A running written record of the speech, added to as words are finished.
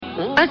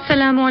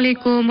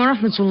अस्सलामुअलैकुम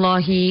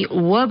वरहमतुल्लाहि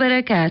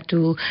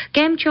वबरकातुह।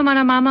 કેમ છો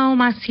મારા મામાઓ,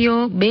 માસીઓ,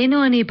 બહેનો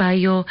અને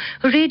ભાઈઓ?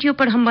 રેડિયો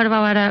પર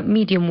સાંભળવાવાળા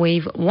મીડિયમ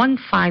વેવ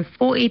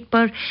 1548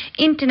 પર,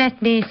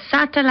 ઇન્ટરનેટને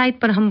સેટેલાઇટ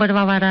પર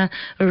સાંભળવાવાળા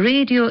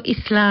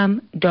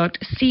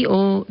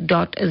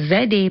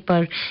radioislam.co.za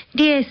પર,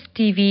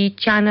 DSTV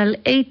channel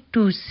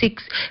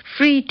 826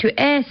 free two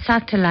air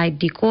satellite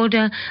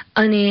ડિકોડર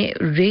અને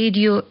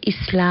રેડિયો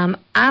ઇસ્લામ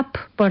એપ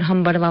પર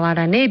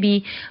સાંભળવાવાળાને બી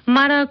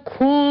મારા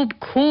ખૂબ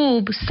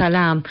ખૂબ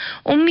સલામ.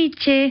 ઉમ્મીદ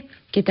છે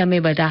કે તમે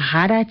બધા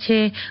હારા છે,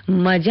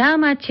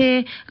 મજામાં છે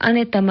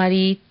અને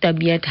તમારી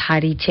તબિયત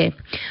હારી છે.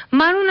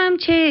 મારું નામ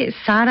છે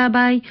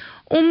સારાભાઈ.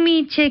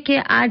 ઉમ્મીદ છે કે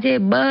આજે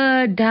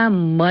બધા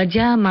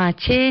મજામાં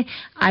છે.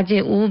 આજે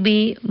હું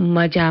બી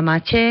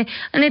મજામાં છે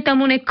અને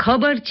તમને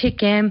ખબર છે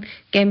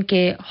કેમ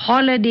કે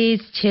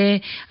હોલિડેઝ છે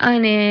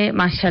અને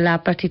માશાલ્લાહ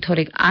પરથી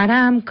થોડીક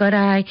આરામ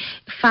કરાય,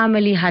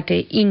 ફેમિલી સાથે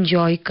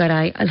એન્જોય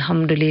કરાય.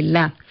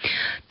 અલ્હમ્દુલિલ્લાહ.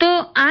 તો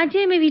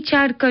આજે મેં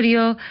વિચાર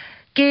કર્યો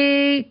કે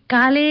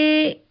કાલે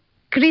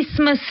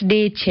ક્રિસમસ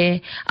ડે છે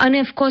અને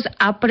ઓફકોર્સ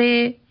આપણે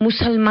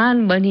મુસલમાન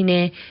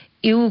બનીને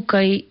એવું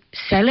કંઈ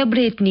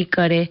સેલિબ્રેટ નહીં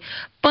કરે,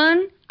 પણ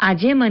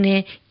આજે મને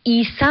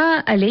ઈસા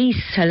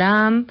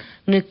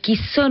અલૈહિસ્સલામનો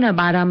કિસ્સોના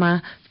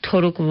બારામાં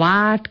થોડુંક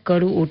વાત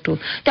કરું હતું.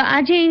 તો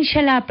આજે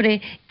ઇન્શાલ્લાહ આપણે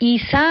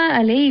ઈસા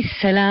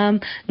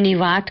અલૈહિસ્સલામની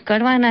વાત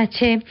કરવાના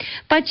છે.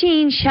 પછી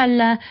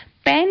ઇન્શાલ્લાહ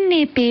પેન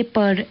ને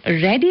પેપર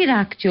રેડી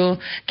રાખજો,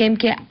 કેમ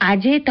કે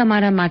આજે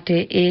તમારા માટે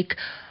એક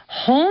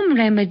હોમ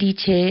રેમેડી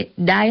છે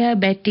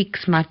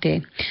ડાયાબેટિક્સ માટે.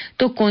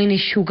 તો કોઈને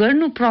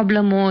શુગરનું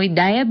પ્રોબ્લેમ હોય,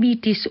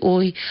 ડાયાબિટીસ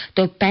હોય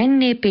તો પેન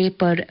ને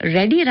પેપર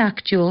રેડી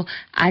રાખજો.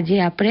 આજે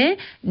આપણે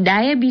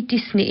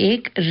ડાયાબિટીસની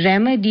એક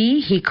રેમેડી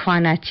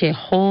શીખવાના છે,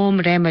 હોમ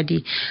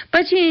રેમેડી.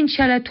 પછી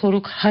ઇન્શાલ્લાહ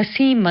થોડુંક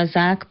હસી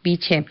મજાક બી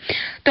છે.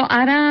 તો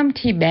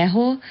આરામથી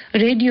બેહો,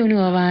 રેડિયોનો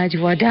અવાજ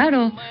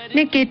વધારો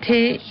ને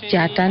કેથે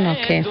જાતા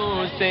નખે.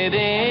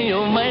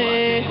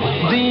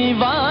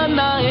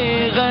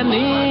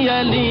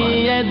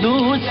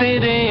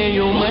 दूसरे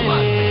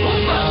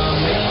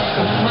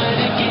उमर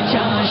की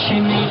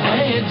चाशनी है,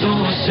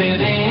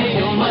 दूसरे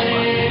उमर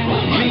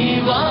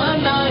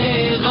दीवाना है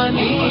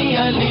गनी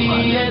अली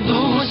है,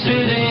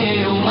 दूसरे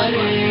उमर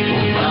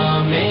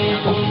नामे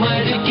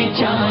उमर की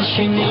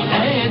चाशनी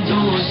है,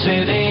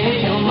 दूसरे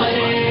उमर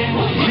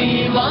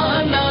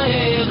दीवाना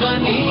है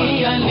गनी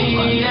अली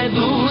है,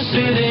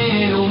 दूसरे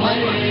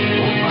उमर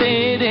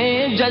तेरे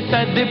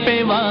जसद पे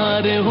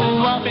वार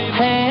हुआ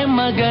है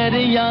मगर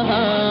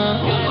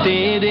यहाँ,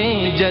 तेरे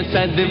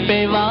जसद पे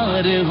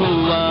वार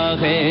हुआ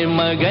है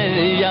मगर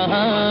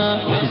यहाँ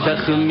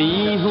जख्मी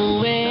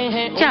हुए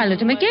हैं. ચાલો,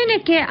 તમે કહે ને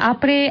કે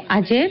આપણે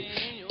આજે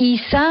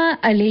ઈસા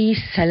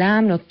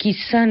અલૈહિસ્સલામનો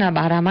કિસ્સાના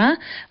બારામાં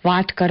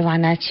વાત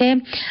કરવાના છે.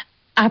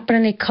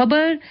 આપણને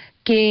ખબર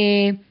કે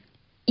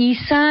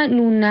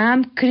ઈસાનું નામ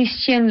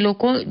ક્રિશ્ચિયન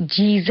લોકો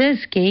જીઝસ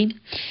કહે,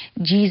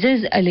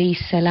 જીઝસ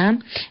અલૈહિસ્સલામ.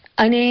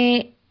 અને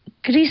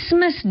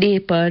ક્રિસમસ ડે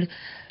પર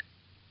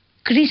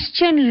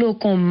ક્રિશ્ચિયન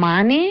લોકો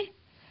માને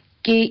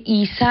કે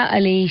ઈસા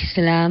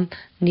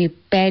અલૈહિસ્સલામની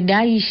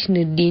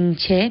પેદાઈશનો દિન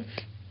છે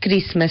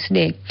ક્રિસમસ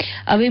ડે.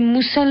 હવે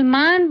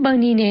મુસલમાન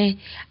બનીને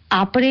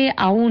આપણે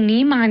આવું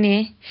નહીં માને,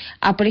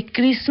 આપણે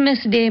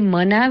ક્રિસમસ ડે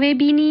મનાવે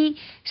બી નહીં,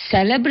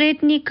 સેલિબ્રેટ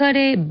નહીં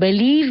કરે,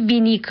 બિલીવ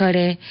બી નહીં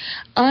કરે.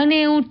 અને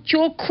એવું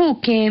ચોખ્ખું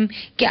કેમ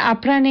કે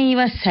આપણાને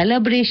એવા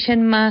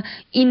સેલિબ્રેશનમાં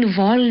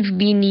ઇન્વોલ્વ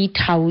બી નહીં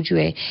થવું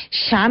જોઈએ,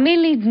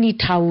 સામેલ જ નહીં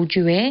થવું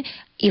જોઈએ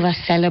એવા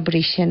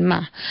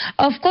સેલિબ્રેશનમાં.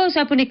 ઓફકોર્સ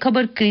આપણને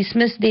ખબર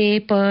ક્રિસમસ ડે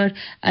પર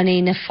અને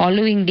એના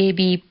following day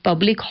be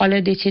public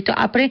holiday છે, તો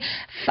આપણે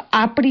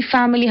આપણી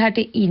ફેમિલી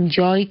સાથે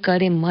એન્જોય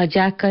કરે,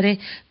 મજા કરે,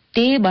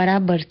 તે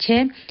બરાબર છે,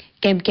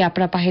 કેમ કે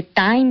આપણા પાસે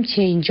ટાઈમ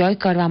છે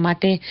એન્જોય કરવા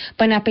માટે.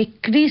 પણ આપણે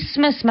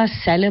ક્રિસમસમાં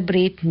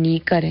સેલિબ્રેટ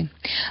નહીં કરે.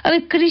 હવે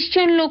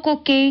ક્રિશ્ચિયન લોકો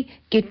કહે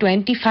કે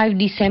 25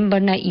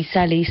 ડિસેમ્બરના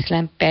ઈસા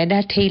અલૈહિસ્સલામ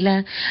પેદા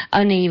થયેલા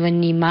અને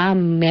એવનની માં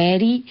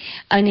મેરી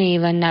અને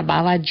એવનના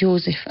બાવા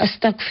જોસેફ,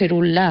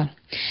 અસ્તગફિરુલ્લાહ.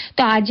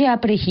 તો આજે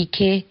આપણે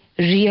શીખે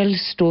રિયલ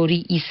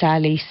સ્ટોરી ઈસા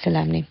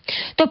અલૈહિસ્સલામની.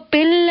 તો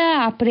પહેલા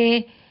આપણે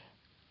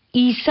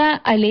ઈસા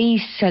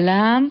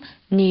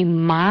અલૈહિસ્સલામની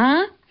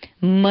માં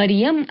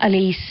મરિયમ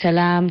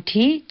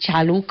અલૈહિસ્સલામથી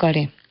ચાલુ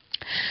કરે.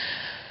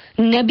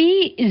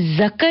 નબી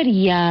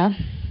ઝકરિયા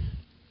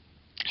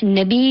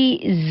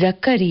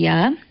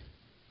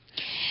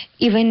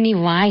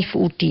ઇવનની વાઇફ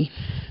ઉઠી.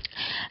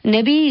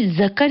 નબી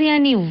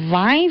ઝકરિયાની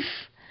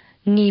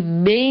વાઇફની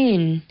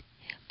બેન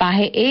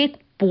પાસે એક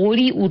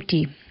પોળી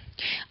ઉઠી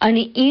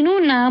અને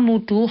એનું નામ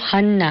ઉઠું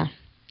હન્ના.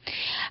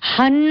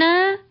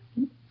 હન્ના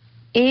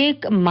એક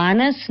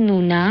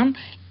માણસનું નામ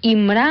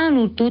ઇમરાન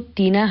ઉઠું,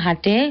 તેના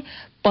હાથે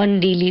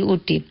પંડીલી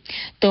ઉઠી.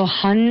 તો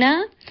હન્ના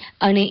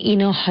અને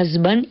એનો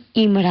હસબન્ડ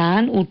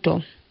ઇમરાન ઉઠો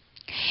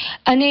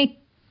અને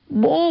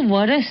બહુ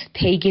વરસ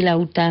થઈ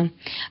ગયેલા ઉઠા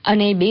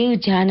અને બે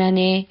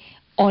જાનાને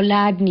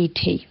ઓલાદની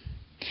થઈ.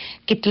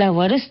 કેટલા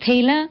વરસ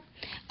થયેલા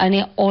અને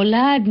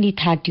ઓલાદની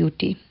થાતી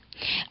ઉઠી.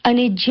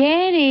 અને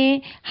જ્યારે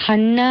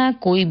હન્ના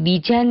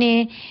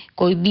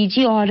કોઈ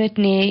બીજી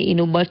ઓરતને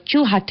એનું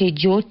બચ્ચું હાથે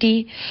જોતી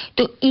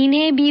તો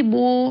એને બી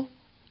બહુ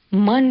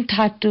મન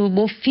થતું,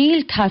 બહુ ફીલ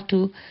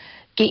થતું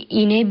કે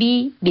એને બી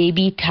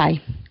બેબી થાય.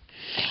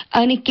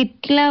 અને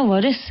કેટલા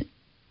વર્ષ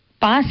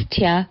પાસ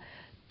થયા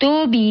તો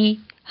બી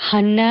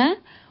હન્ના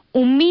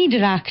ઉમ્મીદ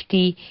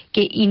રાખતી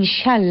કે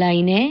ઇન્શાલ્લાહ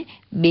એને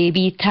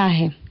બેબી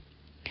થાય,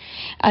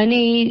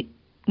 અને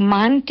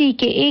માનતી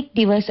કે એક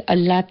દિવસ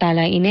અલ્લાહ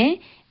તાલા એને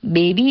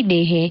બેબી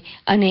દેહે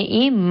અને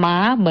એ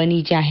માં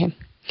બની જાય.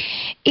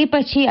 એ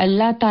પછી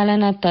અલ્લાહ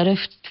તાલાના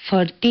તરફ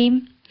ફરતી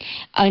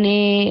અને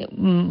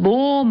બહુ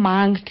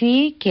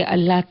માંગતી કે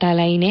અલ્લાહ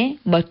તાલા એને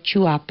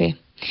બચ્ચું આપે.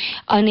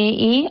 અને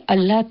એ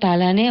અલ્લાહ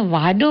તાલાને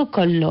વાયદો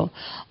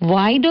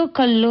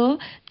કરલો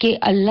કે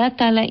અલ્લાહ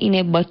તાલા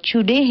એને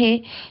બચ્ચું દેહે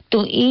તો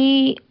એ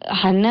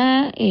હન્ના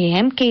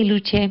એમ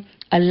કહેલું છે,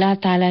 અલ્લાહ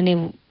તાલાને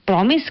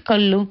પ્રોમિસ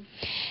કરલું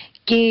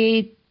કે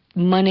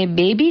મને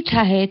બેબી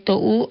થાય તો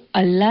હું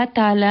અલ્લાહ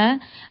તાલા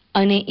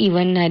અને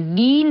ઈવનના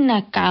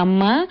દીનના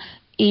કામમાં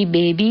એ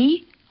બેબી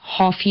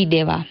હોફી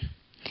દેવા,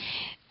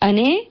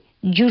 અને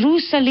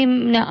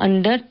જેરુસલેમના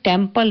અંદર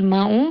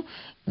ટેમ્પલમાં હું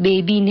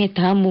બેબીને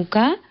ત્યાં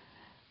મૂકા,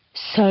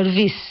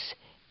 સર્વિસ,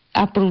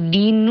 આપણું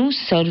દીનનું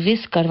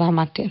સર્વિસ કરવા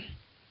માટે.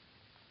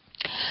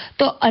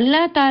 તો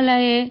અલ્લાહ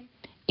તાલાએ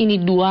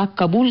એની દુઆ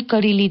કબૂલ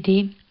કરી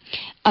લીધી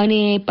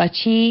અને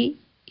પછી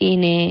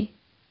એને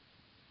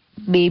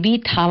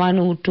બેબી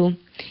થવાનું હતું,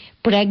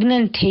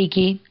 પ્રેગ્નન્ટ થઈ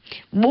ગઈ.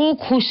 બહુ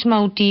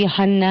ખુશમાં હતી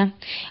હન્ના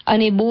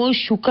અને બહુ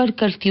શુકર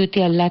કરતી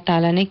હતી અલ્લાહ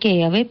તાલાને કે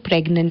હવે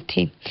પ્રેગ્નન્ટ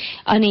થઈ.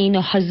 અને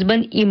એનો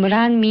હસબન્ડ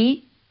ઇમરાન મી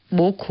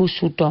બહુ ખુશ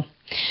હતો.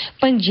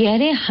 પણ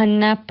જ્યારે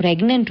હન્ના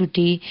પ્રેગ્નન્ટ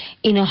હતી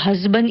એનો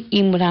હસબન્ડ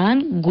ઇમરાન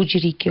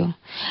ગુજરી ગયો.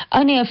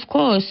 અને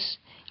ઓફકોર્સ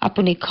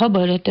આપણને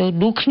ખબર હતો,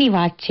 દુઃખની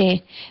વાત છે,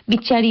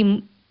 બિચારી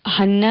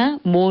હન્ના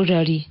બહુ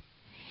રડી.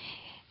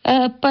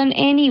 પણ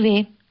એનીવે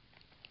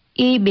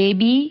એ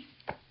બેબી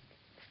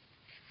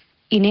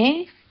એને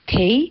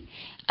થઈ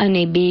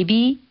અને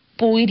બેબી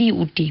પોયરી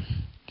ઉઠી.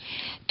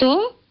 તો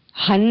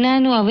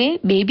હન્નાનું હવે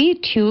બેબી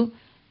થયું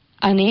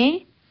અને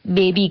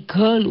બેબી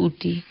ગર્લ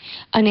ઉઠી.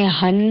 અને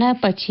હન્ના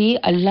પછી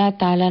અલ્લાહ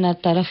તાલાના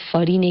તરફ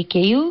ફરીને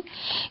કહ્યું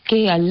કે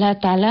અલ્લાહ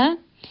તાલા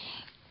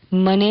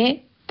મને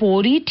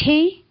પોરી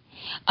થઈ,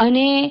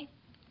 અને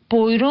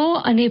પોયરો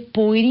અને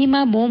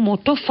પોયરીમાં બહુ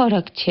મોટો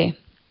ફરક છે.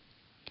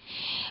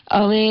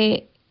 હવે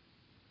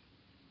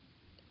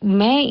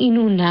મેં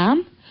એનું નામ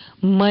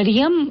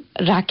મરિયમ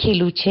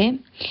રાખેલું છે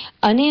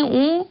અને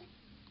હું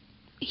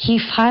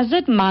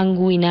હિફાજત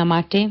માંગુ એના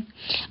માટે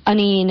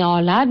અને એના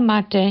ઓલાદ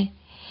માટે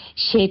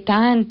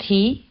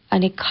શૈતાનથી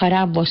અને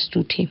ખરાબ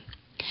વસ્તુથી.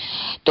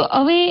 તો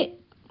હવે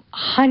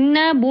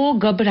હન્ના બહુ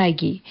ગભરાઈ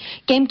ગઈ,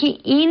 કેમ કે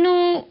એનો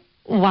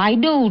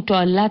વાયદો ઉઠો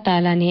અલ્લાહ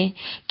તાલાને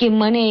કે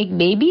મને એક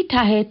બેબી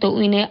થાય તો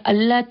એને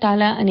અલ્લાહ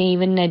તાલા અને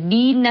ઇવનના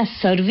દીનના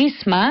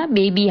સર્વિસમાં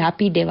બેબી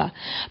આપી દેવા.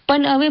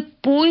 પણ હવે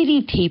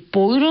પોયરીથી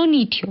પોયરો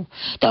નહીં થયો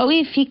તો હવે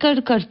ફિકર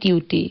કરતી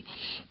હતી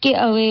કે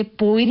હવે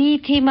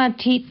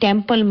પોયરીથીમાંથી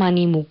ટેમ્પલમાં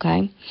નહીં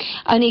મુકાય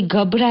અને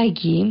ગભરાઈ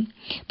ગઈ.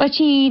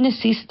 પછી એના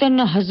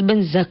સિસ્ટરનો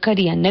હસબન્ડ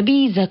ઝકરિયા,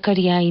 નબી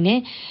ઝકરિયા એને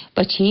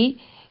પછી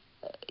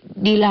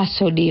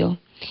દિલાસો દયો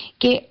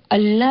કે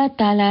અલ્લાહ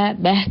તાલા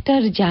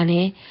બહેતર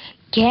જાણે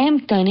કેમ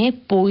તને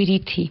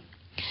પોયરીથી.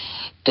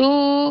 તો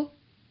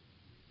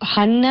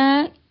હન્ના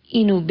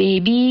એનું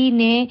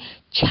બેબીને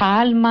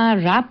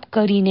છાલમાં રાપ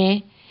કરીને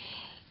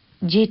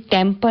જે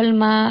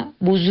ટેમ્પલમાં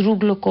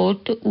બુઝુર્ગ લોકો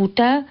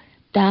ઉતા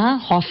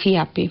ત્યાં હોફી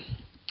આપી.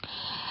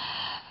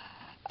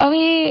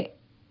 હવે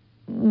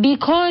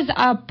બીકોઝ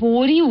આ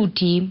પોરી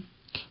ઉઠી,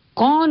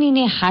 કોણ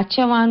એને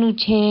હાચવાનું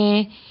છે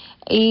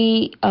એ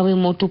હવે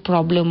મોટું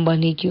પ્રોબ્લેમ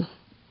બની ગયું.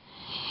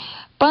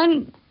 પણ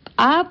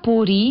આ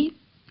પોરી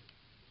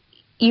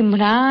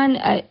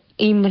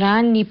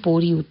ઇમરાનની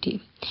પોરી હતી.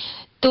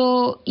 તો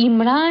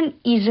ઇમરાન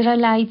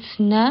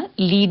ઇઝરાયલાઇટ્સના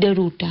લીડર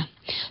હતા.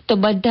 તો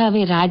બધા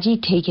હવે રાજી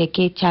થઈ ગયા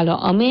કે ચાલો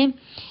અમે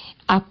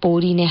આ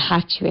પોરીને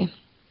હાચવે.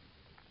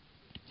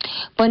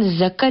 પણ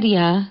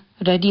ઝકરિયા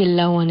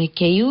રદિયલ્લાહુ અન્હુ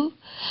કહ્યું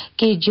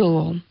કે જો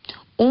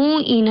હું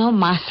એનો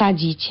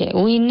માસાજી છે,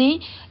 હું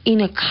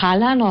એને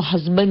ખાલાનો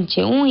હસબન્ડ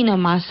છે, હું એનો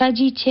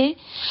માસાજી છે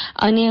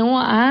અને હું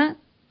આ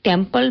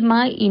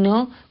ટેમ્પલમાં એનો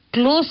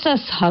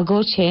ક્લોઝેસ્ટ હગો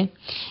છે,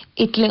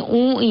 એટલે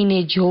હું એને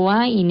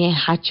જોવા, એને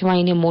હાચવા,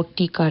 એને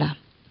મોટી કરા.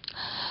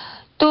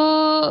 તો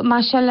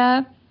માશાલ્લાહ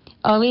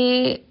હવે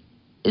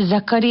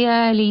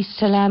ઝકરિયા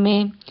અલૈહિસ્સલામે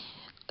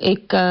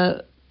એક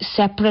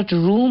સેપરેટ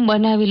રૂમ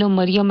બનાવેલો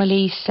મરિયમ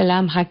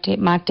અલૈહિસ્સલામ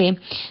માટે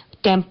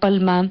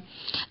ટેમ્પલમાં,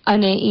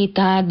 અને એ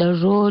ત્યાં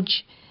દરરોજ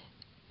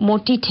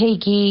મોટી થઈ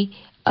ગઈ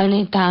અને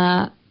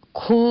ત્યાં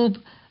ખૂબ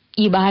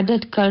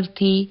ઇબાદત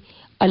કરતી,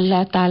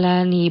 અલ્લાહ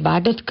તાલાની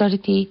ઇબાદત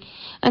કરતી.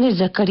 અને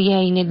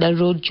ઝકરિયા એને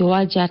દરરોજ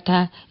જોવા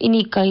જતા,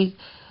 એને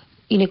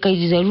કઈ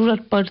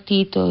જરૂરત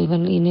પડતી તો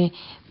એને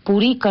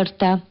પૂરી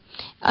કરતા.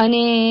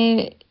 અને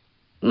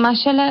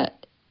માશાલ્લાહ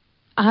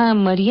હા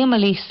મરિયમ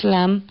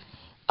અલૈહિસ્સલામ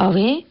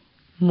હવે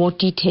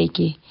મોટી થઈ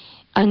ગઈ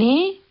અને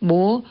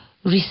બહુ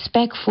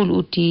રિસ્પેક્ટફુલ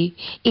ઉઠી,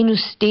 એનું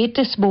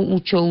સ્ટેટસ બહુ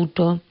ઊંચો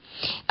ઉઠો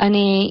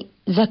અને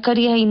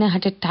ઝકરિયા એના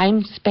હાથે ટાઈમ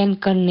સ્પેન્ડ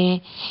કરીને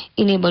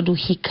એને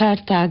બધું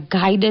શીખાડતા,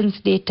 ગાઈડન્સ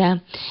દેતા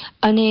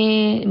અને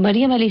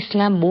મરિયમ અલી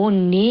ઇસ્લામ બહુ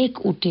નેક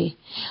ઉઠે,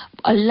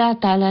 અલ્લાહ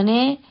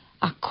તાલાને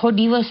આખો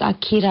દિવસ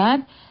આખી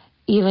રાત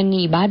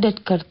એવનની ઇબાદત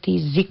કરતી,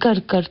 zikr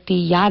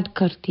કરતી, યાદ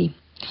કરતી.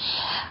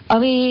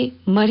 હવે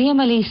મરિયમ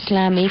અલી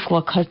ઇસ્લામ એક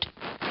વખત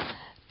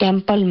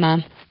ટેમ્પલમાં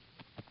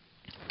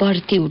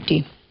પડતી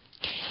ઉઠી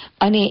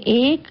અને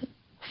એક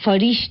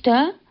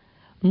ફરિશ્તા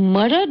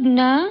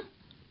મરદના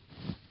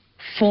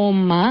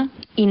ફોર્મમાં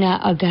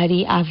એના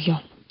અગારી આવ્યો.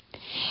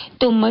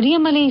 તો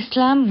મરિયમ અલી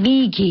ઇસ્લામ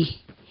બી ગઈ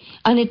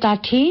અને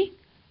ત્યાંથી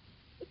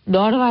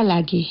દોડવા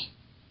લાગી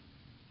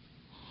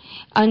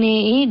અને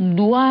એ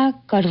દુઆ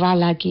કરવા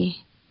લાગી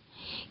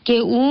કે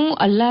હું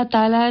અલ્લાહ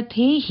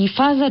તાલાથી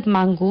હિફાજત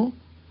માંગુ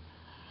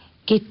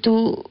કે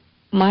તું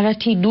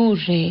મારાથી દૂર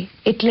રહે.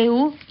 એટલે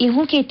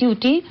હું કહેતી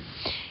હતી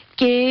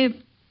કે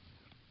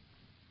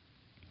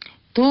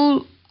તું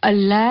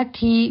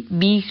અલ્લાહથી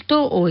બીકતો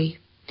હોય,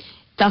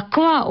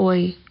 તકવા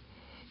હોય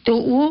તો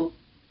હું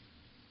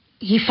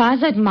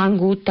હિફાજત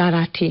માંગુ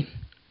તારાથી.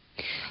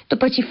 તો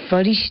પછી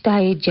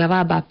ફરિશ્તાએ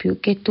જવાબ આપ્યો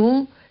કે તું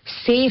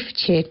સેફ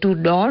છે, તું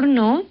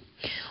દોડનો,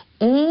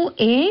 હું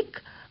એક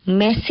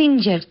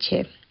મેસેન્જર છે,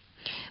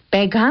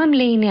 પેગામ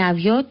લઈને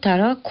આવ્યો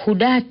તારા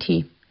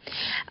ખુદાથી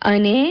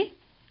અને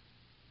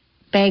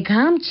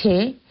પેગામ છે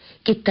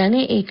કે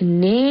તને એક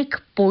નેક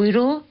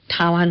પોયરો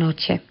થવાનો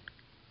છે.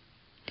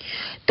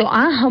 તો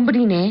આ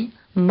સાંભળીને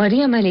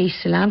મરિયમ અલી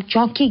ઇસ્લામ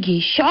ચોંકી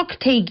ગઈ, શોક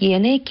થઈ ગઈ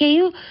અને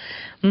કહ્યું,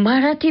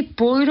 મારાથી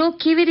પોયરો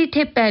કેવી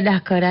રીતે પેદા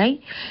કરાય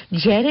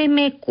જ્યારે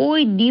મેં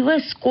કોઈ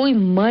દિવસ કોઈ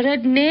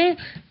મરદને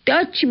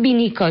ટચ બી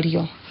નહીં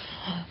કર્યો,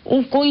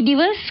 હું કોઈ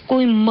દિવસ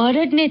કોઈ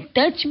મરદને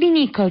ટચ બી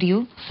નહીં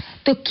કર્યું,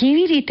 તો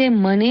કેવી રીતે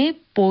મને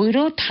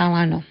પોયરો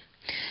થવાનો?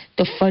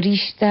 તો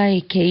ફરિશ્તાએ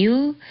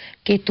કહ્યું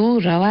કે તું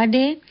રવા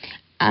દે,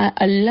 આ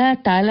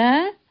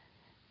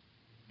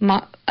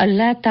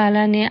અલ્લાહ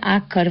તાલાને આ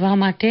કરવા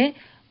માટે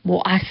બહુ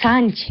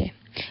આસાન છે.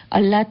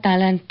 અલ્લાહ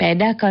તાલાને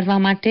પેદા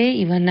કરવા માટે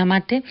ઇવનના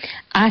માટે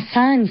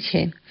આસાન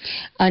છે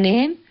અને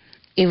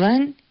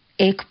ઇવન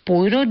એક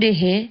પોયરો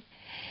દેહે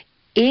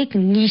એક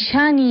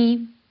નિશાની,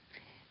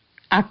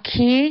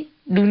 આખી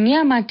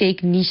દુનિયા માટે એક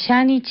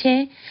નિશાની છે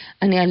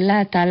અને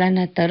અલ્લાહ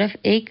તાલાના તરફ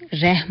એક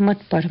રહેમત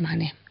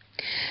પરમાને.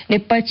 ને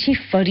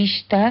પછી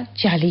ફરિશ્તા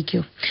ચાલી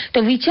ગયો. તો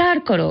વિચાર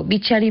કરો,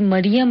 બિચારી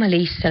મરિયમ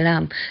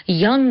અલૈહિસ્સલામ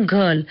યંગ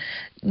ગર્લ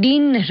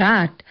દિન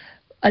રાત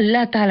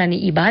અલ્લાહ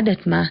તાલાની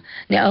ઇબાદતમાં,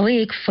 ને હવે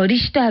એક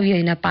ફરિશ્તા આવ્યો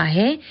એના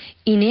પાસે,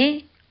 એને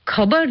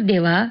ખબર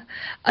દેવા,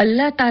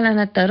 અલ્લાહ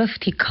તાલાના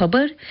તરફથી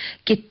ખબર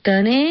કે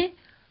તને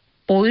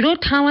પોયરો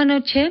થવાનો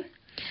છે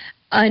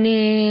અને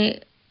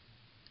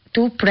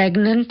તું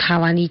પ્રેગ્નન્ટ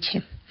થવાની છે.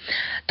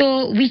 તો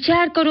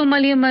વિચાર કરો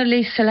મરિયમ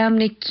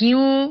અલૈહિસ્સલામને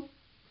કેવો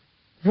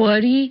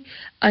વરી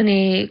અને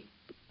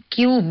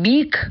કેવું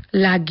બીક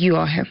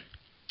લાગ્યો હે.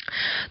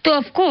 તો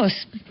ઓફકોર્સ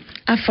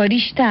આ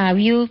ફરિશ્તા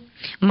આવ્યો,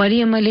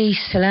 મરિયમ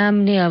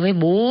અલૈહિસ્સલામને હવે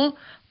બહુ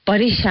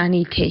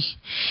પરેશાની થઈ.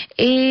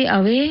 એ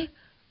હવે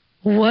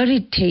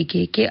વરીડ થઈ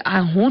ગઈ કે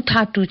આ હું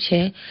થાતું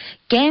છે,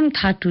 કેમ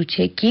થાતું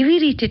છે,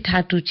 કેવી રીતે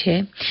થાતું છે.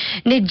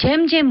 ને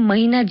જેમ જેમ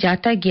મહિના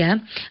જાતા ગયા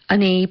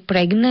અને એ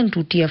પ્રેગ્નન્ટ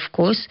ઉઠી,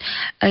 ઓફકોર્સ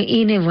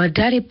એને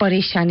વધારે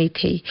પરેશાની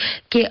થઈ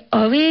કે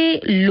હવે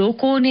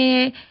લોકોને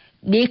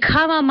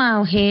દેખાવામાં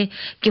આવે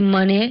કે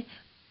મને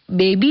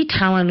બેબી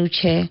થવાનું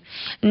છે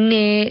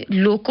ને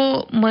લોકો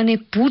મને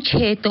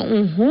પૂછે તો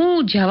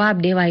હું જવાબ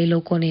દેવા એ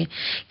લોકોને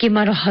કે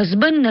મારો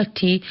હસબન્ડ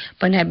નથી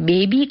પણ આ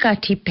બેબી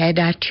કાથી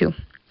પેદા થયો.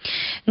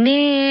 ને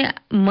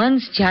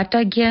મંથ્સ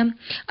જાતા ગયા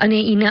અને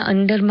એના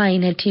અંદરમાં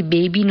એનાથી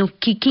બેબીનું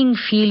કિકિંગ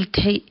ફીલ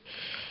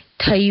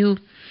થયું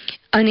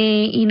અને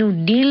એનું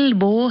દિલ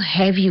બહુ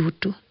હેવી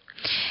હતું.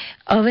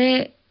 હવે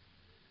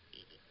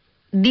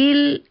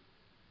દિલ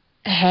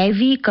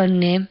હેવી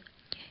કરીને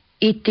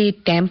એ તે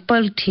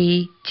ટેમ્પલથી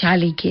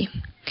ચાલી ગઈ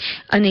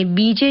અને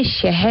બીજે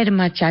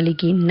શહેરમાં ચાલી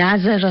ગઈ,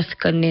 નાઝરસ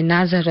કરીને.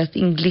 નાઝરસ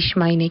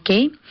ઇંગ્લિશમાં એને કહે,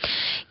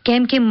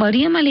 કેમ કે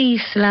મરિયમ અલી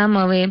ઇસ્લામ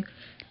હવે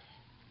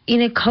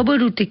એને ખબર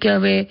હતી કે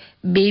હવે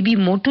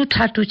બેબી મોટું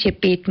થતું છે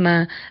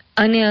પેટમાં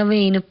અને હવે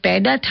એને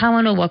પેદા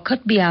થવાનો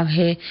વખત બી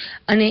આવે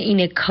અને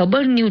એને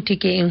ખબર નહીં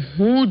હતી કે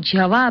હું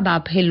જવાબ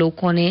આપે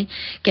લોકોને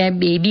કે આ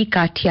બેબી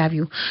કાથી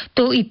આવ્યું.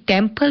 તો એ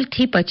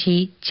ટેમ્પલથી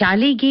પછી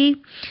ચાલી ગઈ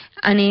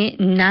અને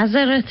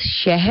નાઝરથ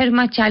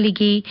શહેરમાં ચાલી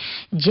ગઈ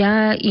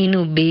જ્યાં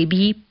એનું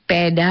બેબી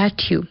પેદા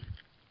થયું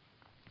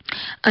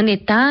અને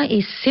ત્યાં એ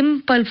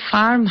સિમ્પલ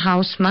ફાર્મ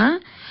હાઉસમાં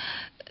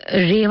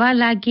રહેવા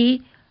લાગી.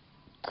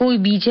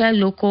 કોઈ બીજા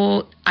લોકો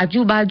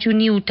આજુબાજુ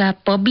નહીં ઉઠા,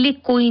 પબ્લિક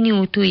કોઈ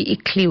નહીં ઉઠું,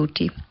 એકલી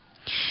ઉઠી.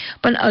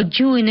 પણ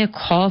હજુ એને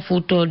ખોફ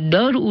ઉઠો,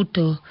 ડર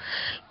ઉઠો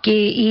કે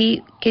એ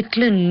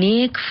કેટલું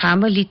નેક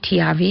ફેમિલીથી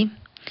આવી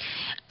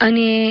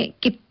અને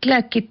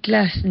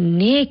કેટલા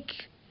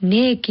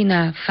નેક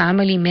એના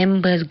family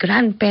members,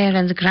 grand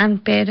parents,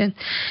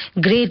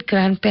 great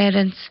grand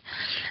parents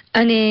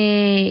અને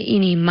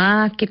એની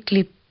માં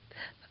કેટલી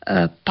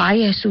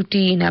પાયા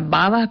સૂટી, એના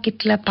બાવા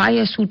કેટલા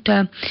પાયા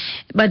સૂટા,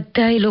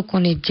 બધા એ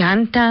લોકોને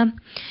જાણતા.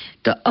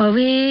 તો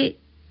હવે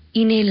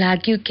એને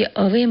લાગ્યું કે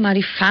હવે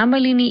મારી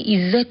ફેમિલીની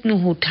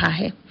ઇજ્જતનું હું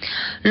થાય,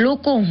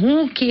 લોકો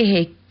હું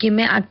કહે કે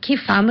મેં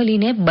આખી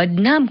ફેમિલીને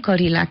બદનામ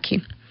કરી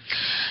નાખી.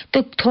 તો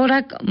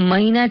થોડાક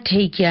મહિના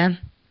થઈ ગયા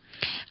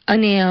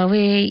અને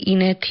હવે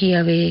એનાથી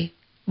હવે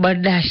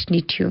બરદાસ્ત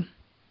નહીં થયું.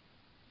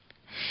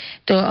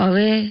 તો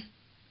હવે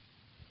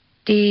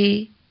તે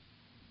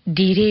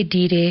ધીરે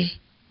ધીરે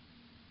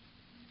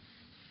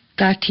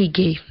કાઠી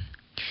ગઈ.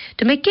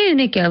 તો મેં કહ્યું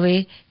ને કે હવે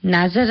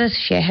નાઝરત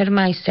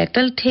શહેરમાં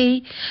સેટલ થઈ,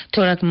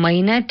 થોડાક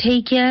મહિના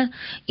થઈ ગયા,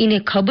 એને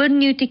ખબર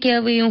નહીં હતી કે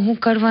હવે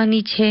હું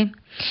કરવાની છે.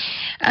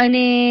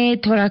 અને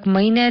થોડાક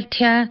મહિના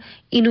થયા,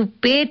 એનું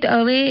પેટ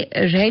હવે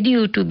રેડી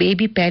હતું,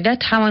 બેબી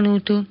પેદા થવાનું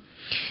હતું,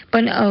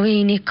 પણ હવે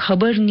એને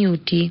ખબર નહીં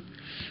હતી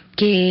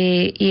કે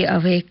એ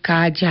હવે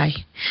કા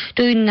જાય.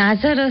 તો એ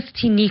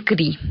નાઝરતથી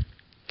નીકળી,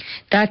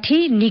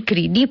 ત્યાંથી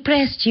નીકળી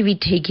ડિપ્રેસ જેવી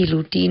થઈ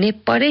ગયેલી હતી, એને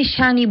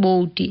પરેશાની બહુ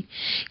હતી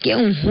કે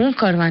હું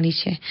કરવાની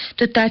છે.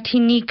 તો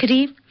ત્યાંથી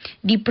નીકળી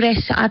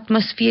ડિપ્રેસ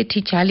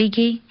એટમોસ્ફિયરથી ચાલી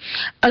ગઈ.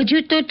 હજુ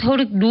તો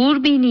થોડુંક દૂર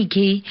બી નહીં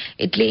ગઈ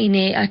એટલે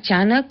એને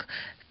અચાનક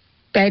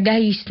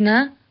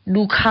પેદાઈશના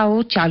દુખાવો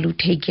ચાલુ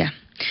થઈ ગયા.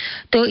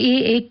 તો એ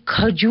એક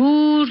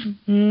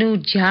ખજૂરનું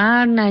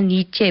ઝાડના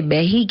નીચે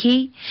બેહી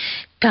ગઈ.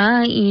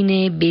 ત્યાં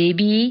એને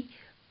બેબી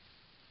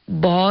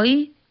બોય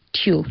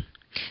થયું.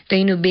 તો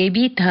એનું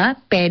બેબી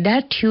ત્યાં પેદા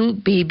થયું,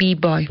 બેબી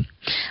બોય.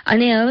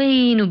 અને હવે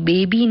એનું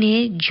બેબીને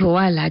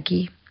જોવા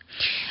લાગી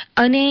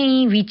અને એ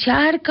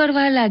વિચાર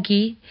કરવા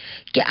લાગી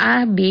કે આ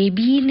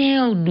બેબીને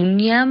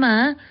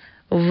દુનિયામાં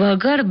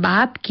વગર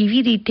બાપ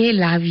કેવી રીતે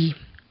લાવી.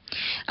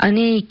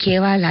 અને એ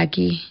કહેવા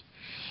લાગી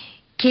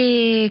કે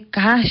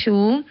કાશ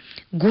હું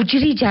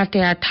ગુજરી જાતે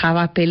આ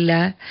થવા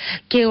પહેલા,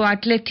 કે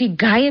આટલેથી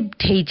ગાયબ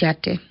થઈ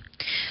જાતે.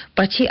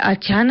 પછી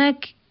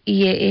અચાનક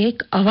એ એક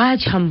અવાજ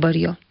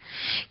સાંભળ્યો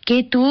કે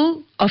તું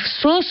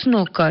અફસોસ ન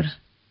કર.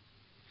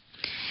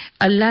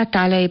 અલ્લાહ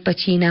તાલાએ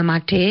પછી એના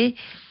માટે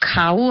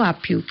ખાવું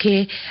આપ્યું કે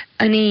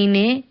અને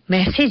એને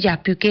મેસેજ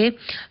આપ્યું કે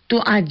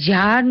તું આ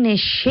ઝાડને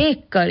શેક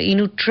કર,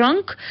 એનું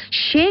ટ્રંક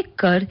શેક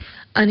કર.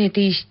 અને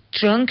તે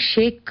ટ્રંક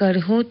શેક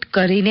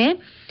કરીને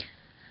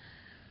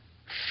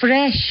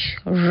ફ્રેશ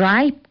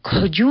રાઈપ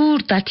ખજૂર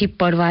ત્યાંથી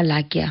પડવા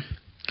લાગ્યા.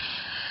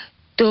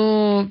 તો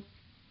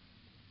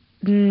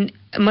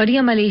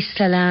મરિયમ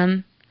અલૈહિસ્સલામ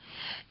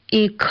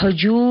એ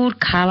ખજૂર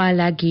ખાવા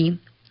લાગી.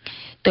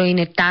 તો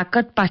એને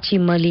તાકાત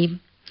પાછી મળી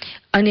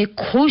અને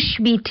ખુશ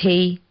બી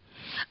થઈ.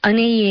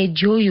 અને એ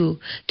જોયું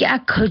કે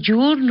આ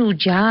ખજૂરનું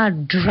ઝાડ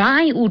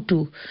ડ્રાય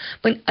ઉઠું,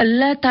 પણ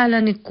અલ્લાહ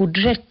તાલાની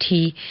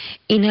કુદરતથી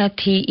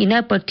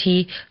એના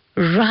પરથી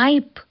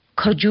રાઈપ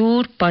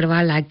ખજૂર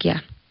પડવા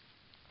લાગ્યા.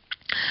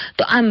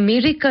 તો આ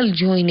મિરેકલ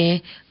જોઈને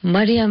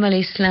મરિયમ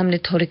અલૈહિસ્સલામને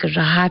થોડીક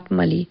રાહત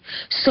મળી,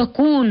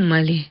 સુકૂન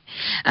મળી.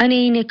 અને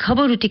એને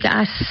ખબર હતી કે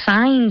આ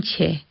સાઇન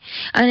છે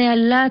અને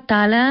અલ્લાહ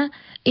તાલા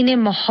એને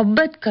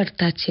મોહબ્બત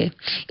કરતા છે,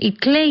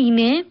 એટલે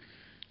એને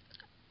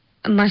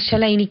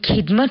માશાલ્લાહ એની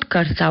ખિદમત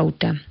કરતા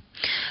હતા.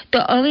 તો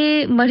હવે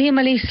મરિયમ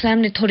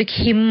અલૈહિસ્સલામને થોડીક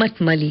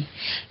હિંમત મળી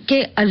કે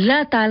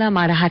અલ્લાહ તાલા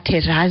મારા હાથે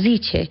રાજી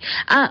છે,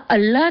 આ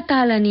અલ્લાહ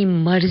તાલાની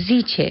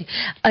મરજી છે,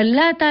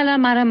 અલ્લાહ તાલા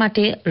મારા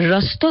માટે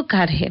રસ્તો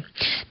કાઢે.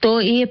 તો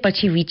એ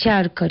પછી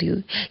વિચાર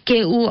કર્યું કે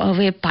હું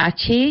હવે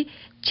પાછી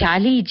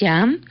ચાલી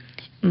જામ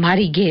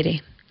મારી ઘેરે.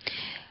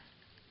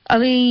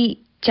 હવે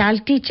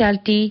ચાલતી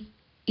ચાલતી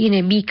એને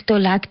બીક તો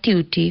લાગતી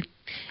હતી.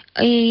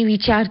 એ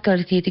વિચાર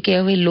કરતી હતી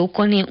કે હવે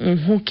લોકોને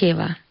હું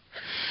કહેવા.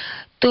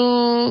 તો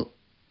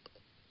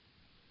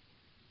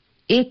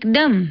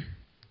એકદમ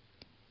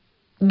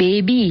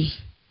બેબી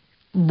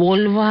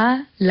બોલવા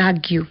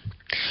લાગ્યું.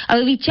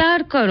 હવે વિચાર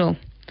કરો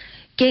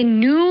કે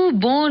ન્યૂ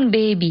બોર્ન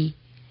બેબી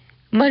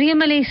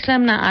મરિયમ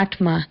અલૈહિસ્સલામના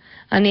હાથમાં,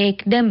 અને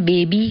એકદમ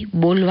બેબી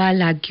બોલવા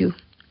લાગ્યું.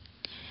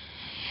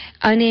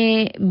 અને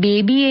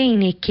બેબીએ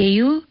એને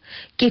કહ્યું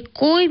કે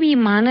કોઈ બી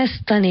માણસ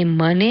તને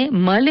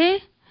મળે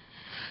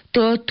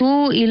તો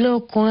તું એ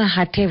લોકો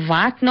હાથે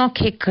વાત ન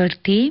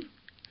કરતી,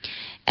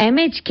 એમ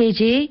જ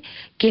કહેજે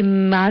કે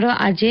મારો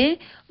આજે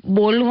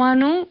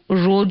બોલવાનો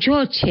રોજો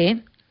છે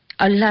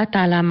અલ્લાહ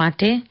તાલા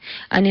માટે,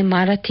 અને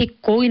મારાથી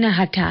કોઈના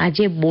હાથે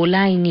આજે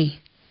બોલાય નહીં.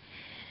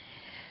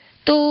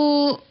 તો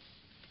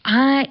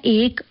આ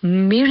એક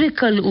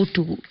મિરેકલ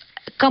હતું,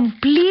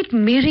 કમ્પ્લીટ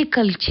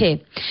મિરેકલ છે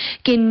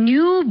કે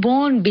ન્યૂ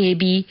બોર્ન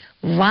બેબી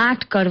વાત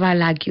કરવા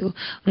લાગ્યો.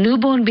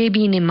 ન્યૂ બોર્ન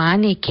બેબીને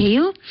માને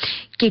કહ્યું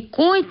કે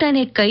કોઈ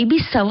તને કઈ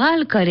બી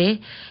સવાલ કરે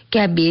કે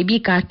આ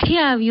બેબી કાથી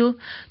આવ્યું,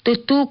 તો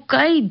તું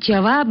કઈ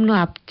જવાબ ન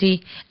આપતી,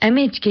 એમ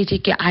જ કહે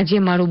કે આજે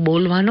મારો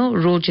બોલવાનો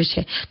રોજ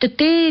છે. તો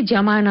તે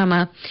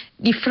જમાનામાં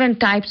ડિફરન્ટ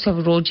ટાઈપ્સ ઓફ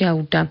રોજા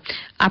હતા.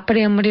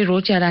 આપણે હમણાં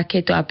રોજા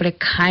રાખીએ તો આપણે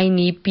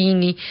ખાઈની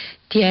પીની,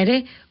 ત્યારે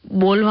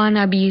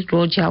બોલવાના બી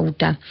રોજા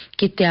હતા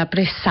કે તે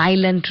આપણે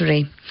સાયલન્ટ રહે.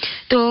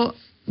 તો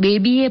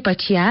બેબીએ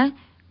પછી આ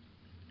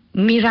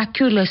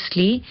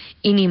મિરાક્યુલસલી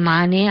એની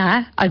માને આ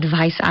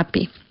એડવાઇસ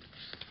આપી.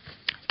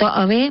 તો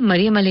હવે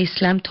મરિયમ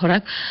અલૈહિસ્સલામ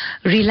થોડાક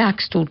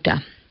રિલેક્સ હતા.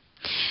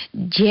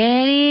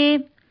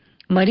 જ્યારે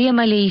મરિયમ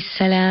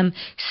અલૈહિસ્સલામ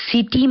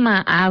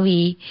સિટીમાં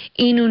આવી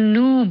એનું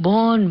ન્યૂ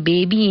બોર્ન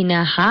બેબી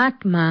એના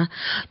હાથમાં,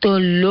 તો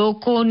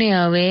લોકોને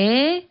હવે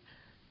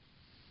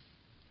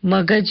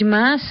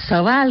મગજમાં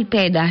સવાલ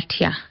પેદા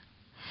થયા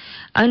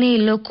અને એ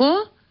લોકો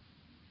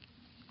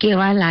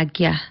કહેવા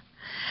લાગ્યા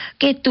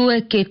કે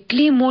તું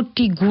કેટલી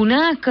મોટી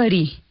ગુનાહ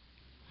કરી,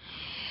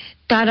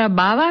 તારા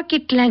બાવા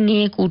કેટલા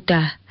નેક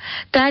ઉઠા,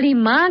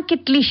 તારી માં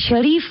કેટલી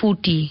શરીફ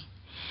ઉઠી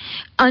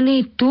અને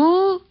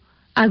તું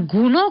આ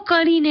ગુનો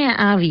કરીને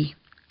આવી.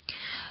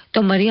 તો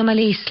મરિયમ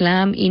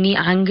અલૈહિસ્સલામ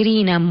એની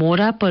આંગળી એના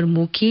મોઢા પર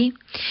મૂકી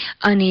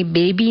અને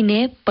બેબીને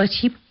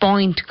પછી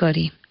પોઈન્ટ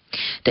કરી.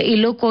 તો એ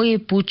લોકોએ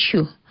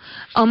પૂછ્યું,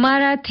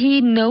 અમારાથી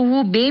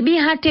નવું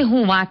બેબી હાથે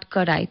હું વાત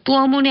કરાય, તું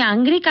અમને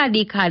આંગળી કા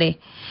દેખાડે,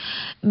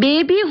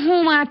 બેબી હું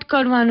વાત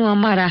કરવાનું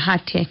અમારા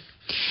હાથે.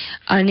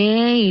 અને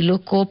એ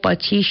લોકો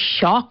પછી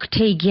શોક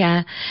થઈ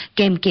ગયા,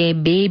 કેમ કે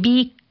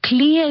બેબી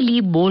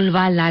ક્લિયરલી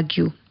બોલવા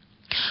લાગ્યું,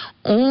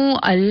 હું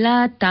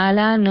અલ્લાહ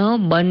તાલાનો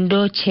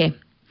બંદો છે,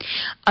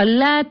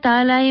 અલ્લાહ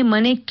તાલાએ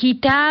મને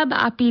કિતાબ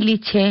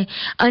આપેલી છે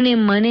અને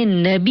મને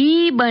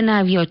નબી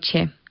બનાવ્યો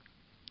છે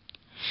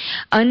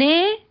અને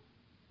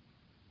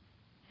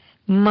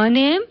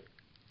મને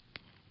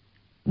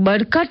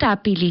બરકત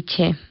આપેલી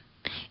છે,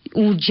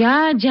 હું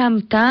જ્યાં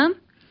જામતા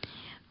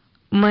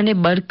મને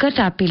બરકત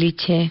આપેલી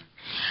છે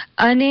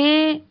અને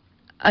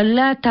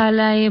અલ્લાહ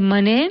તાલાએ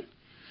મને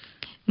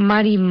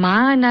મારી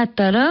માના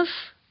તરફ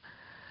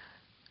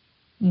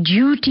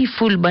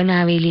ડ્યુટીફુલ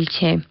બનાવેલી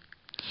છે.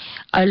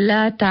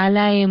 અલ્લાહ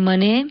તાલાએ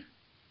મને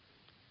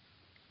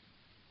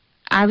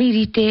આવી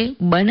રીતે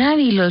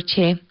બનાવેલો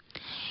છે,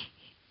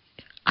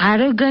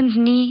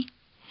 આરોગન્ટની,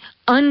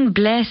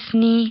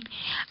 અનબ્લેસની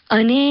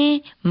અને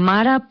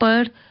મારા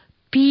પર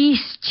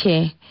પીસ છે.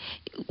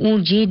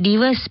 હું જે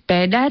દિવસ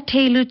પેદા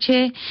થયેલું છે,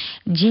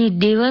 જે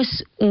દિવસ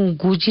હું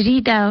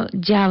ગુજરી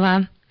જવા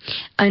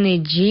અને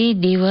જે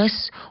દિવસ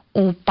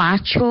હું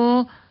પાછો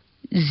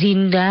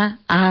જિંદા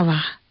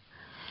આવા,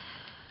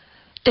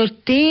 તો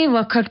તે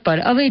વખત પર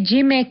હવે જે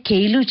મેં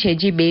કહેલું છે,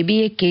 જે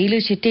બેબીએ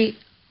કહેલું છે તે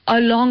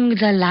અલોંગ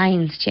ધ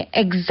લાઇન્સ છે,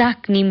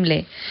 એક્ઝેક્ટ નિમલે.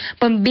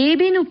 પણ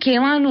બેબીનું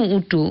કહેવાનું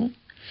હતું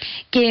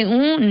કે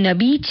હું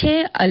નબી છે,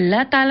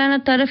 અલ્લાહ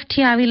તાલાના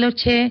તરફથી આવેલો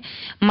છે,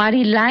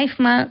 મારી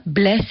લાઈફમાં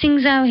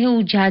બ્લેસિંગ્સ આવે,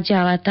 હું જ્યાં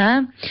જવાતા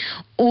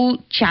હું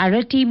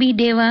ચેરિટી બી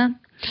દેવા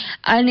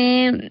અને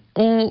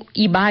હું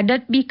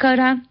ઇબાદત બી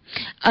કરા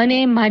અને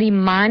મારી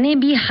માને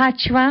બી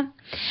હાચવા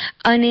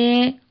અને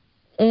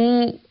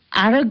હું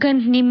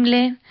આરોગન્ટ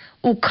નિમલે,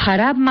 હું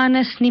ખરાબ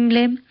માણસ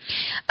નિમલે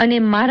અને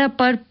મારા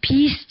પર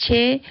પીસ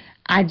છે.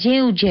 આજે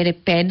હું જ્યારે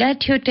પેદા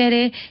થયો ત્યારે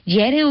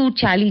જ્યારે હું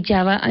ચાલી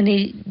જવા અને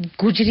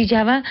ગુજરી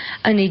જવા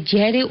અને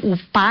જ્યારે હું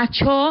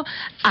પાછો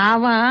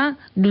આવા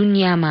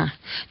દુનિયામાં,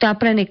 તો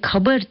આપણને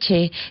ખબર છે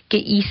કે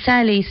ઈસા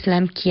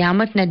અલૈહિસ્સલામ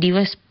કિયામતના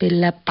દિવસ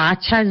પહેલા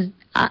પાછા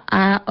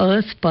આ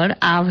અર્થ પર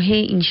આવે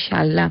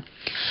ઇન્શાલ્લાહ.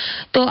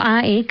 તો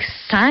આ એક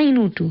સાઇન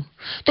હતું.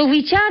 તો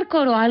વિચાર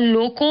કરો, આ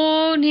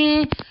લોકોને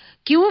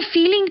કેવું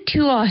ફિલિંગ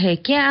થયું હશે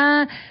કે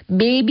આ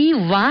બેબી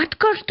વાત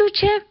કરતું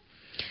છે.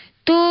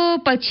 તો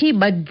પછી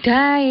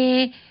બધાએ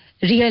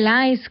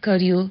રિયલાઇઝ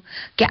કર્યું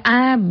કે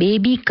આ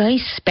બેબી કઈ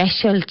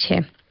સ્પેશિયલ છે.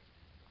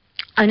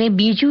 અને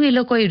બીજું એ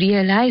લોકોએ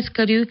રિયલાઇઝ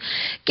કર્યું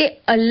કે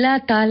અલ્લાહ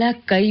તાલા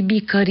કઈ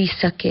બી કરી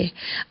શકે,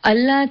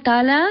 અલ્લાહ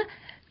તાલા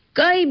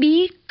કઈ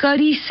બી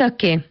કરી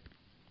શકે.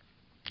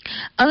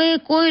 હવે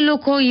કોઈ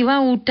લોકો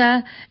એવા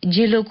ઉઠા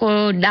જે લોકો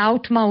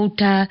ડાઉટમાં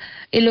ઉઠા,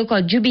 એ લોકો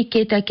હજુ બી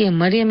કહેતા કે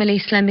મરિયમ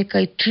અલૈહિસ્સલામે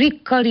કઈ ટ્રીક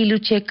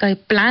કરેલું છે, કઈ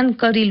પ્લાન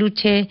કરેલું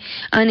છે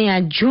અને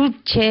આ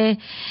જૂઠ છે.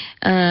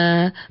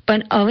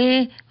 પણ હવે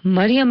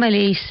મરિયમ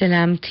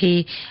અલૈહિસ્સલામથી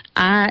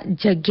આ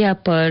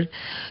જગ્યા પર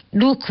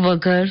દુઃખ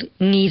વગર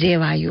ની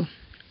રહેવાયું.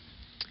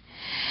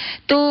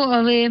 તો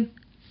હવે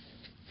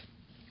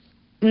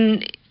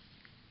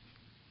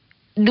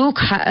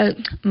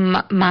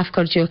માફ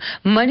કરજો,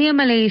 મરિયમ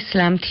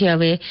અલૈહિસ્સલામથી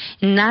હવે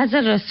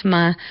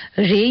નાઝરસમાં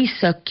રહી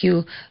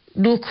શક્યું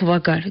દુઃખ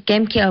વગર,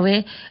 કેમ કે હવે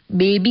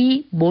બેબી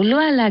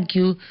બોલવા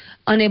લાગ્યું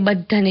અને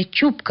બધાને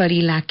ચૂપ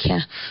કરી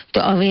નાખ્યા.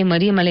 તો હવે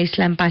મરિયમ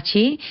અલૈહિસ્સલામ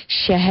પાછી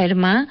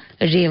શહેરમાં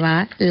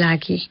રહેવા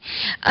લાગી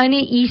અને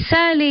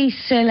ઈસા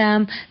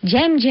અલૈહિસ્સલામ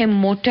જેમ જેમ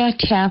મોટા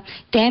થયા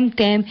તેમ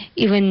તેમ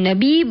ઇવન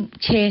નબી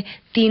છે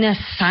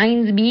તેના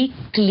સાઇન્સ બી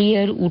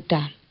ક્લિયર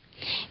ઉઠા.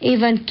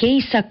 ઇવન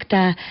કહી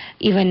શકતા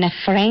ઇવન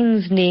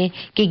ફ્રેન્ડ્સને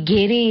કે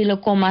ઘેરે એ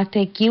લોકો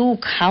માટે કેવું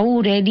ખાવું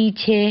રેડી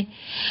છે,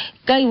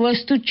 કઈ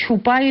વસ્તુ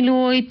છુપાયેલું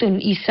હોય તો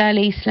ઈસા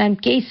અલૈહિસ્સલામ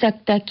કહી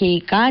શકતા કે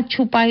કાં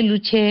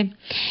છુપાયેલું છે.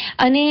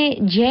 અને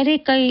જ્યારે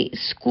કઈ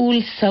સ્કૂલ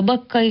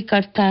સબક કઈ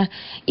કરતા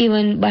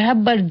ઇવન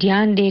બરાબર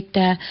ધ્યાન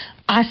દેતા,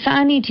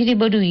 આસાનીથી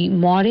બધું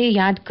મોડે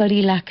યાદ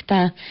કરી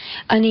નાખતા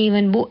અને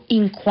ઇવન બહુ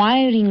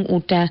ઇન્ક્વાયરિંગ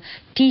ઉઠા,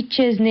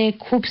 ટીચર્સને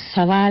ખૂબ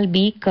સવાલ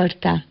બી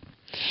કરતા.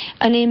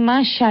 અને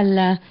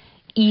માશાલ્લાહ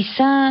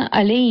ઈસા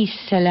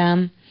અલૈહિસ્સલામ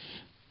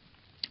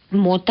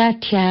મોટા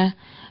થયા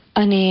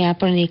અને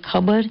આપણને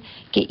ખબર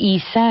કે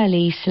ઈસા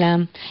અલૈહિસ્સલામ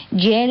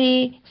જ્યારે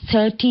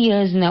 30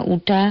 યર્સના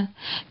ઉઠા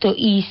તો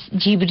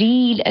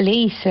જિબ્રીલ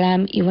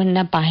અલૈહિસ્સલામ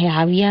ઈવનના પાસે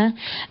આવ્યા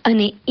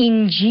અને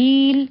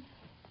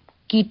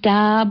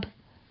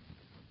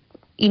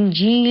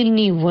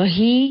ઇંજીલની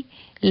વહી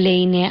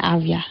લઈને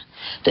આવ્યા.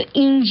 તો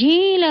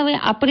ઇંજીલ હવે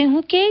આપણે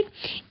શું કે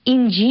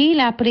ઇંજીલ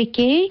આપણે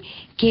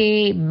કે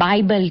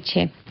બાઇબલ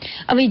છે.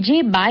 હવે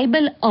જે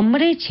બાઇબલ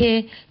અમરે છે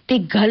તે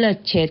ગલત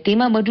છે,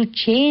 તેમાં બધું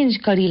ચેન્જ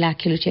કરી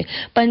નાખેલું છે.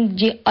 પણ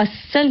જે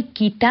અસલ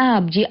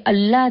કિતાબ જે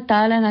અલ્લાહ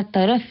તાલાના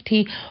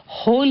તરફથી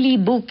હોલી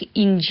બુક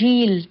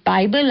ઇંજીલ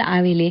બાઇબલ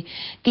આવેલી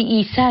તે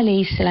ઈસા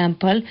અલૈહિસ્સલામ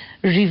પર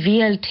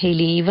રિવીલ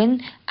થયેલી. ઇવન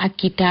આ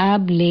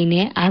કિતાબ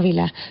લઈને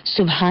આવેલા.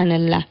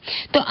 સુબહાનલ્લાહ.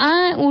 તો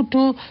આ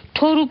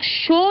થોડુંક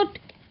શોર્ટ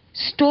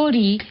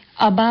સ્ટોરી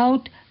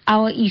અબાઉટ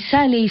આवर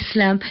ઈસા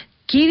અલૈહિસ્સલામ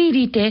કેવી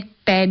રીતે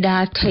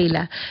પેદા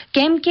થયેલા.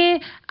 કેમ કે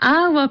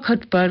આ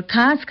વખત પર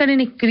ખાસ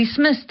કરીને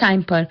ક્રિસમસ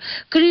ટાઈમ પર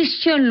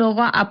ક્રિશ્ચિયન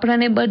લોકો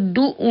આપણને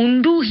બધું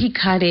ઊંડું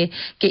શીખાડે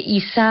કે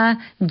ઈસા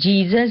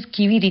જીસસ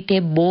કેવી રીતે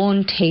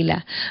બોર્ન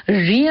થયેલા.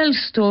 રિયલ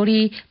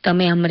સ્ટોરી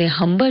તમે અમને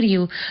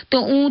સાંભળ્યું તો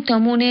હું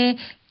તમને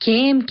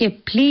કેમ કે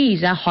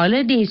પ્લીઝ આ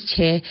હોલિડેઝ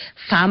છે,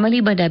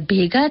 ફેમિલી બધા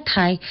ભેગા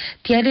થાય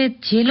ત્યારે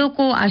જે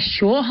લોકો આ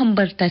શો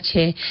સાંભળતા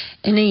છે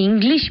એને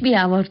ઇંગ્લિશ બી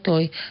આવડતો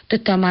હોય તો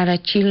તમારા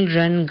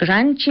ચિલ્ડ્રન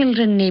ગ્રાન્ડ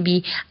ચિલ્ડ્રનને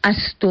બી આ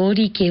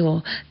સ્ટોરી કહેવો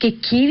કે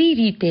કેવી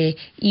રીતે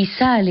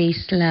ઈસા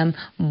અલૈહિસ્સલામ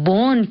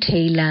બોર્ન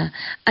થયેલા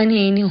અને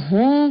એની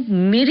હું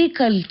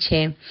મિરેકલ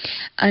છે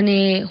અને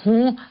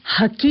હું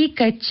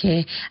હકીકત છે.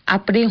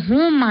 આપણે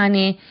હું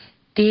માને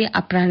તે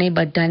આપણાને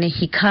બધાને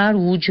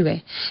શીખવાડવું જોઈએ.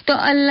 તો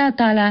અલ્લાહ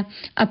તાલા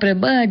આપણે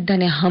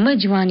બધાને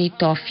સમજવાની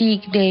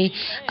તોફીક દે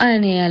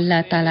અને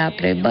અલ્લાહ તાલા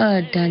આપણે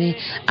બધાને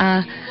આ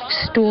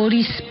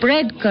સ્ટોરી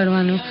સ્પ્રેડ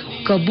કરવાનું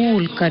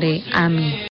કબૂલ કરે. આમીન.